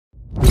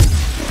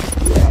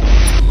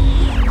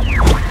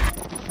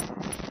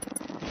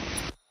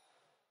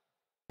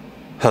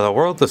Hello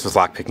world, this is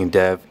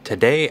LockpickingDev.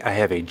 Today I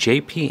have a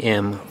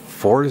JPM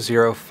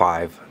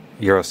 405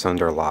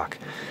 Eurocylinder lock.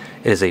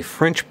 It is a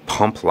French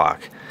pump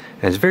lock,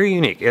 and it's very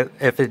unique.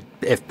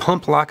 If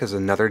pump lock is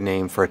another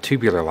name for a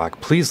tubular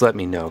lock, please let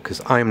me know, because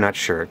I'm not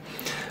sure.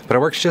 But it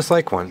works just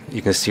like one.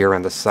 You can see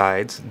around the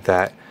sides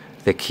that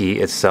the key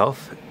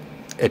itself,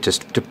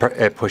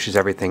 it pushes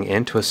everything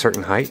into a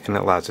certain height and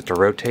it allows it to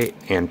rotate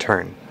and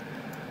turn.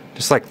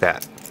 Just like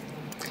that.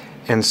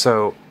 And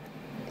so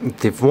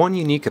the one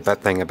unique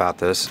thing about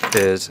this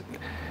is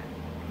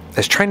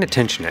trying to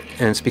tension it,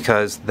 and it's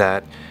because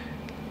that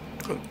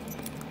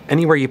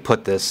anywhere you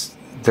put this,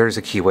 there's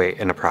a keyway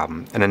and a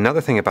problem. And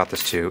another thing about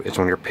this too is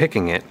when you're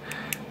picking it,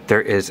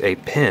 there is a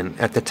pin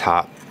at the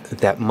top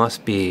that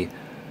must be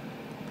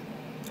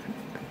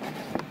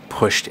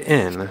pushed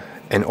in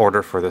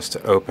order for this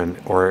to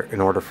open, or in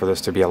order for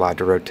this to be allowed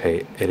to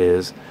rotate. It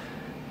is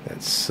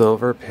that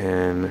silver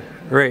pin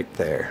right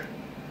there.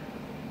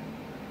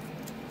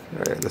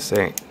 Alright, this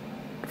ain't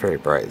very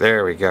bright.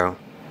 There we go.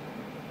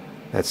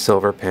 That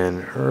silver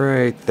pin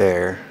right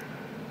there.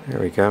 There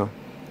we go.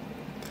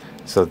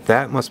 So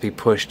that must be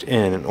pushed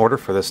in order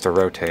for this to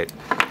rotate.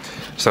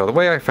 So the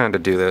way I found to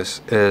do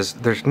this is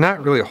there's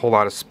not really a whole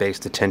lot of space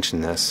to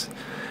tension this,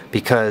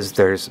 because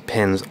there's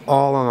pins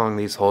all along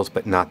these holes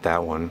but not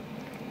that one.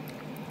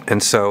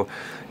 And so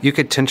you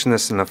could tension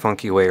this in a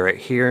funky way right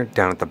here,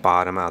 down at the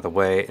bottom out of the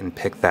way, and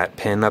pick that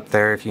pin up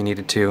there if you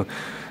needed to.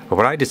 But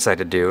what I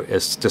decided to do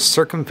is to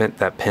circumvent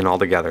that pin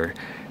altogether.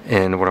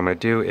 And what I'm going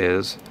to do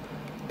is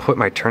put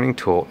my turning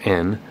tool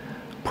in,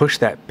 push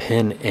that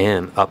pin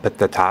in up at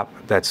the top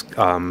that's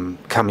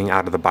coming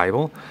out of the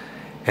Bible,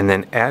 and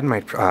then add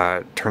my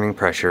turning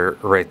pressure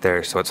right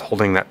there so it's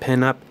holding that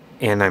pin up,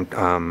 and I'm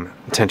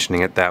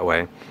tensioning it that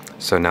way.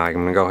 So now I'm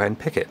going to go ahead and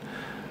pick it.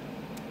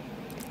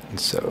 And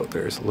so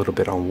there's a little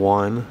bit on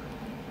 1.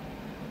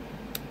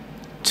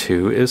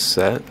 2 is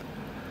set.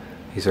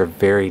 These are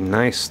very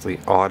nicely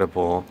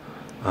audible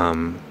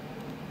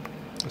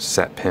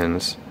set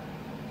pins.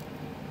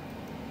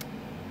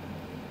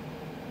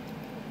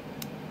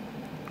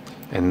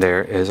 And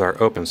there is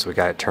our open, so we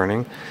got it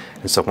turning.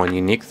 And so one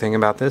unique thing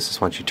about this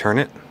is once you turn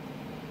it,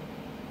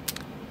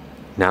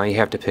 now you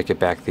have to pick it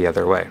back the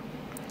other way.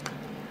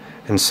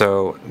 And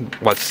so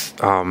what's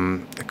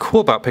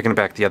cool about picking it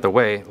back the other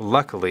way,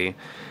 luckily,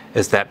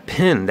 is that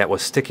pin that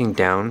was sticking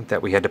down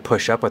that we had to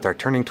push up with our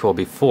turning tool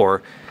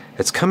before,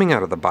 it's coming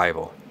out of the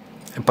Bible.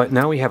 But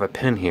now we have a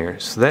pin here,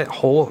 so that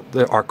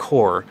our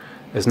core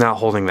is now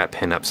holding that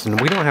pin up. So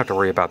we don't have to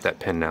worry about that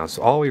pin now.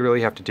 So all we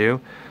really have to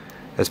do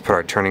is put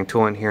our turning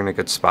tool in here in a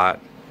good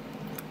spot.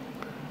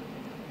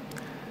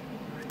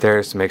 Right there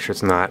is to make sure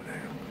it's not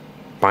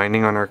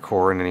binding on our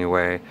core in any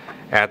way.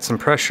 Add some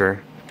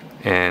pressure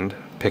and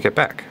pick it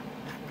back.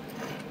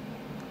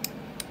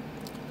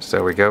 So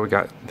there we go, we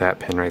got that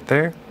pin right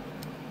there.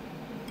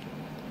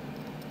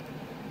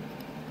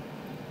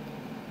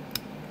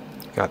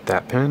 Got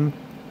that pin.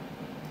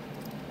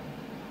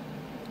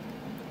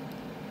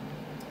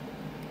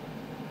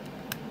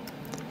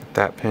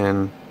 That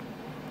pin.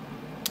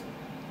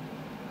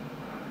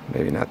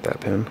 Maybe not that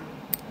pin.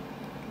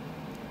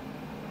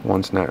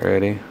 One's not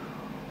ready.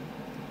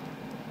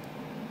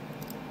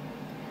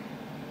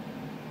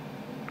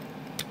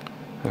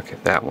 Okay,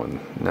 that one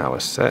now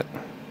is set.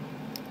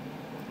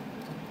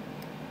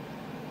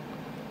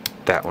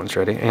 That one's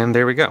ready, and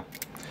there we go.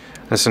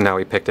 And so now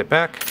we picked it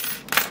back,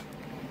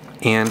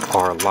 and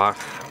our lock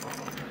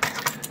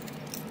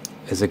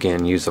is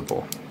again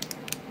usable.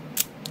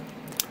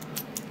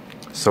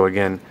 So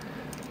again,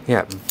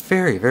 yeah,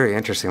 very, very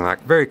interesting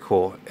lock, very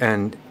cool.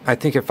 And I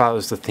think it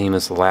follows the theme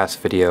as the last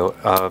video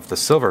of the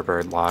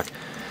Silverbird lock.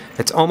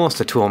 It's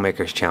almost a tool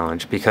maker's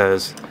challenge,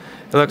 because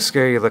it looks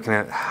scary looking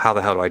at how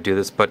the hell do I do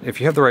this, but if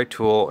you have the right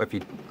tool, if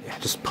you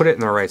just put it in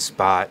the right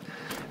spot,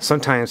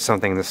 sometimes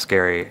something that's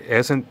scary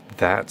isn't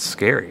that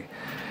scary.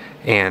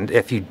 And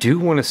if you do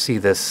want to see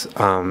this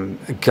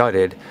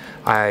gutted,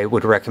 I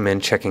would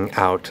recommend checking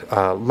out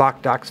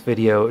LockDoc's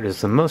video. It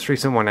is the most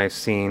recent one I've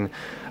seen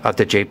of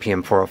the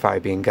JPM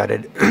 405 being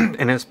gutted,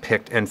 and is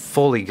picked and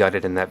fully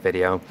gutted in that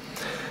video.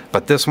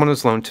 But this one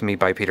was loaned to me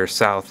by Peter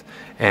South,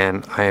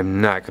 and I am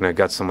not going to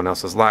gut someone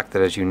else's lock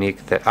that is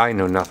unique that I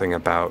know nothing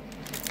about.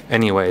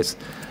 Anyways,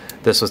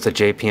 this was the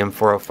JPM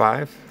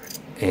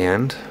 405,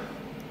 and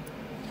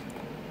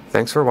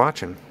thanks for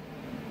watching.